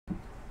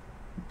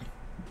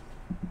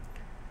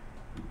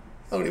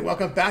Hello, and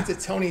welcome back to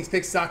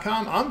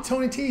Tony'sPicks.com. I'm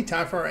Tony T.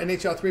 Time for our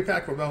NHL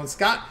 3-pack for Ramon and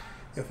Scott.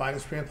 You'll find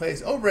us premium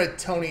plays over at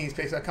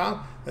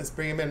Tony'sPicks.com. Let's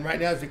bring him in right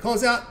now as we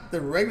close out the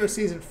regular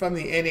season from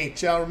the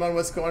NHL. Ramon,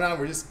 what's going on?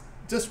 We're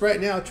just right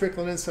now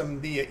trickling in some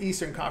of the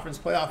Eastern Conference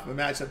playoff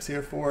matchups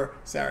here for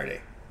Saturday.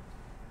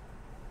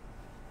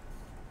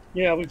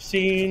 Yeah, we've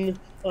seen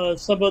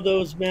some of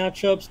those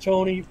matchups,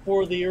 Tony,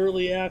 for the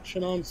early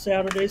action on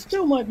Saturday.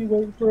 Still might be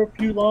waiting for a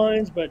few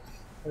lines, but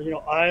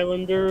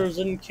Islanders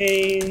and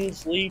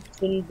Canes,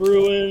 Leafs and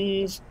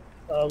Bruins,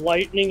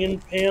 Lightning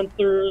and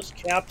Panthers,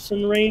 Caps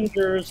and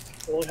Rangers.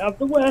 We'll have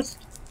the West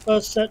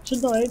set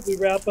tonight. We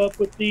wrap up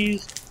with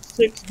these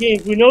 6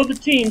 games. We know the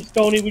teams,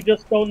 Tony. We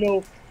just don't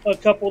know a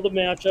couple of the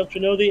matchups.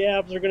 We know the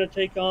Avs are going to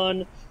take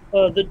on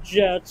the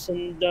Jets,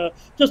 and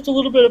just a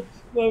little bit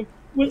of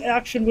with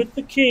action with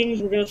the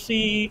Kings. We're going to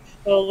see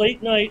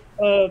late night.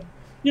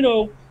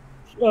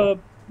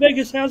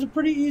 Vegas has a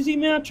pretty easy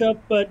matchup,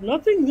 but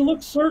nothing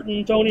looks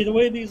certain, Tony, the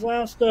way these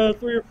last 3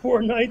 or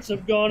 4 nights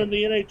have gone in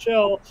the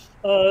NHL.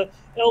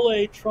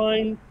 LA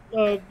trying,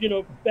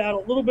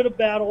 battle a little bit of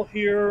battle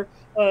here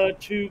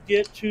to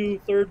get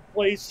to 3rd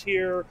place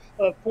here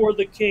for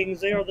the Kings.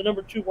 They are the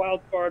number 2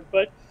 wild card,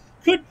 but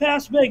could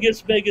pass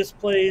Vegas. Vegas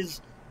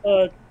plays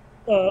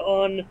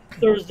on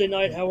Thursday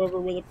night,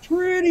 however, with a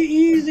pretty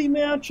easy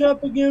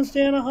matchup against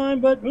Anaheim,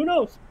 but who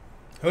knows?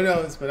 Who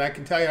knows? But I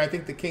can tell you, I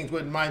think the Kings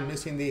wouldn't mind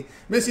missing the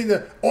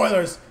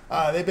Oilers.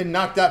 They've been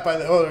knocked out by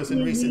the Oilers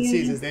in recent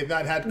seasons. They've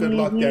not had good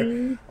luck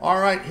there.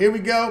 All right, here we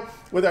go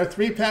with our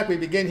 3-pack. We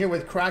begin here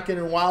with Kraken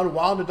and Wild.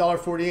 Wild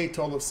 $1.48,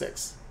 total of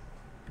 6.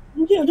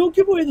 Yeah, don't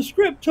give away the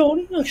script,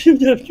 Tony.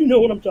 You know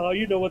what I'm talking.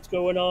 You know what's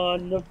going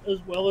on as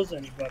well as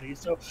anybody.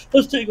 So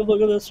let's take a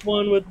look at this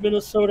one with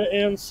Minnesota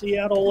and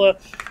Seattle.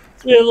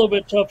 Yeah, a little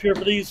bit tough here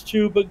for these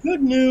two, but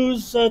good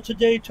news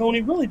today,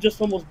 Tony. Really,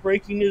 just almost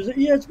breaking news.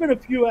 Yeah, it's been a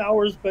few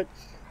hours, but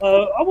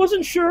I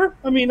wasn't sure.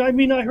 I mean,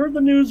 I heard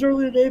the news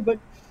earlier today, but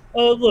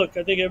look,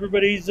 I think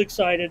everybody's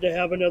excited to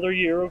have another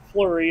year of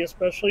Fleury,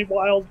 especially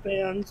Wild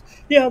fans.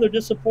 Yeah, they're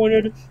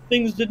disappointed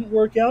things didn't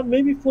work out.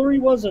 Maybe Fleury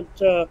wasn't.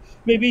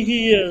 Maybe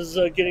he is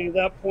getting to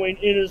that point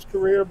in his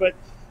career, but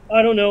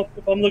I don't know.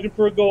 If I'm looking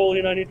for a goalie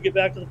and I need to get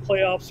back to the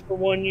playoffs for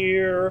 1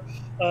 year,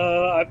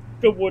 I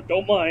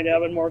don't mind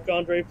having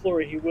Marc-Andre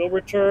Fleury. He will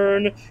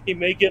return. He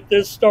may get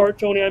this start,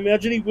 Tony. I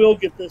imagine he will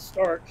get this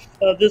start.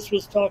 This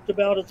was talked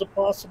about as a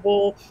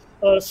possible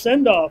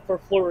send-off for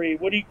Fleury.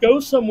 Would he go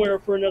somewhere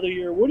for another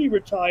year? Would he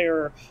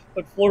retire?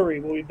 But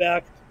Fleury will be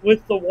back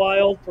with the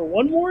Wild for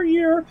 1 more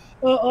year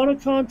on a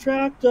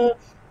contract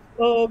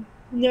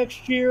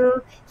next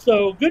year.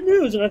 So good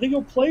news, and I think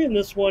he'll play in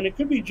this one. It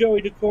could be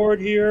Joey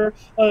Daccord here.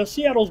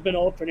 Seattle's been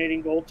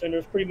alternating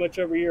goaltenders pretty much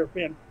every year.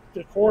 Man,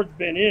 Daccord's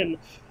been in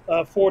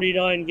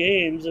 49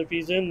 games. If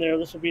he's in there,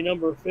 this will be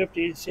number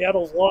 50.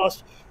 Seattle's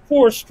lost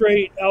 4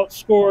 straight,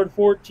 outscored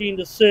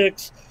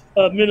 14-6.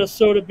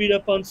 Minnesota beat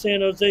up on San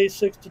Jose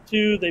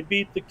 6-2. They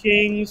beat the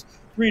Kings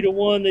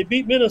 3-1. They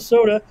beat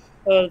Minnesota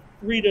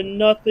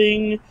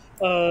 3-0.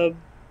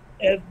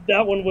 And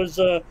that one was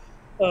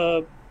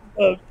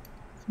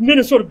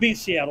Minnesota beat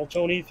Seattle,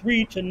 Tony,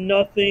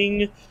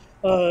 3-0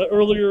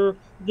 earlier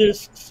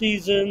this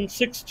season,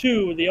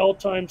 6-2, the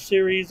all-time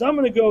series. I'm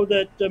going to go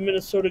that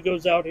Minnesota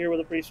goes out here with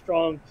a pretty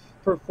strong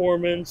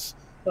performance.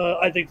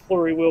 I think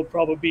Fleury will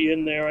probably be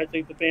in there. I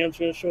think the fans are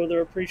going to show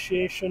their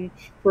appreciation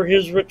for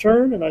his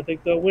return, and I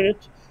think they'll win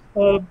it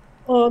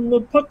on the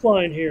puck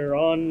line here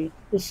on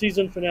the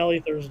season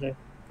finale Thursday.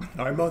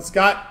 All right, Mo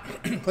Scott,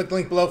 click the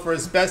link below for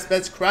his best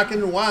bets,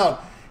 Kraken and Wild.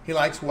 He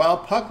likes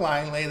Wild puck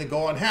line, lay the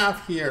goal on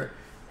half here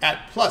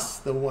at plus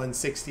the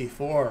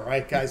 164. All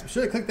right, guys, be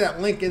sure to click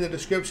that link in the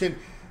description.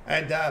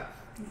 And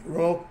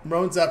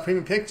Ramon's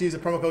premium picks, use the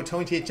promo code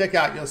TonyT at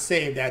checkout. You'll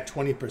save that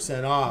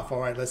 20% off. All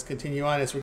right, let's continue on this.